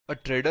A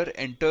trader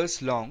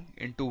enters long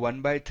into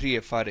 1 by 3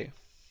 FRA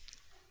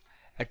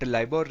at a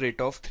LIBOR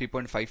rate of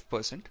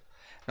 3.5%.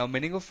 Now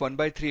meaning of 1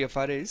 by 3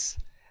 FRA is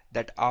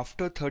that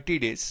after 30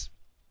 days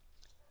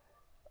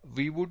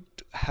we would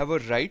have a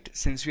right,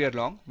 since we are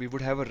long, we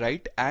would have a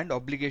right and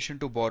obligation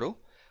to borrow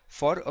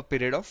for a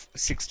period of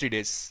 60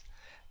 days.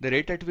 The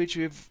rate at which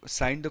we've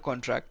signed the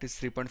contract is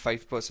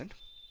 3.5%.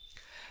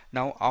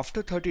 Now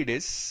after 30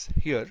 days,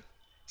 here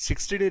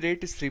 60-day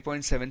rate is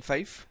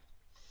 3.75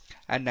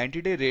 and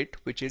 90-day rate,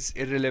 which is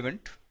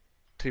irrelevant,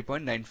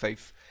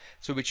 3.95.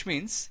 So which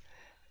means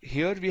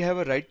here we have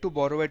a right to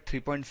borrow at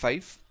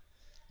 3.5,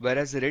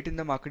 whereas the rate in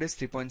the market is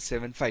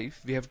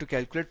 3.75. We have to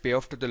calculate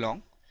payoff to the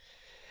long.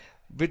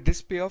 With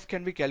this payoff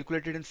can be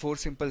calculated in 4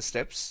 simple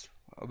steps,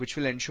 which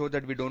will ensure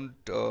that we don't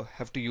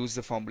have to use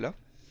the formula.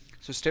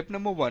 So step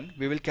number 1,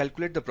 we will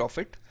calculate the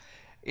profit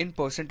in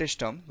percentage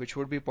term, which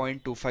would be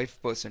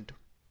 0.25%.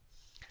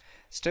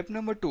 Step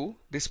number 2,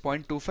 this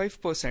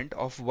 0.25%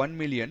 of 1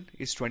 million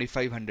is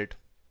 2500.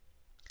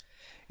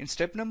 In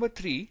step number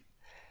 3,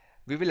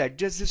 we will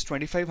adjust this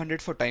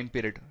 2500 for time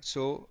period.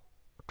 So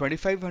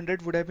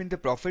 2500 would have been the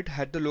profit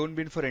had the loan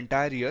been for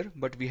entire year,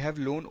 but we have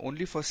loan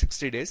only for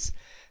 60 days.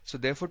 So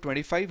therefore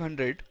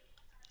 2500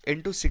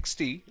 into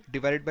 60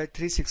 divided by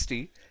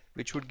 360,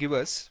 which would give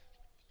us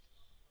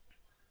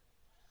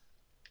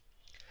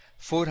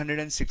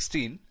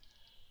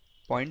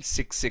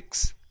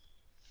 416.66.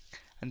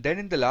 And then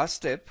in the last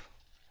step,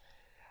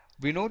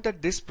 we know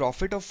that this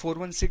profit of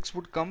 416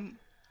 would come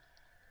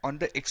on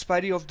the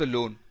expiry of the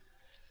loan,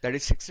 that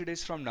is 60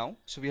 days from now.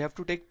 So we have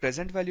to take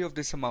present value of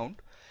this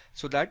amount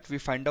so that we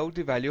find out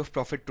the value of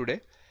profit today.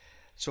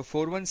 So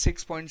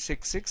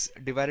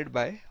 416.66 divided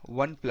by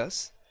 1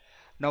 plus.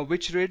 Now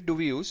which rate do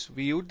we use?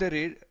 We use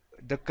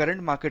the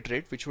current market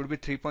rate, which would be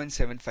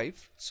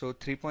 3.75. So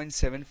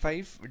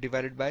 3.75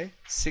 divided by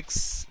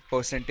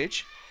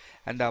 6%,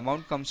 and the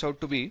amount comes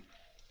out to be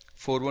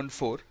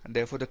 414, and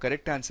therefore the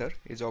correct answer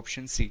is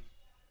option C.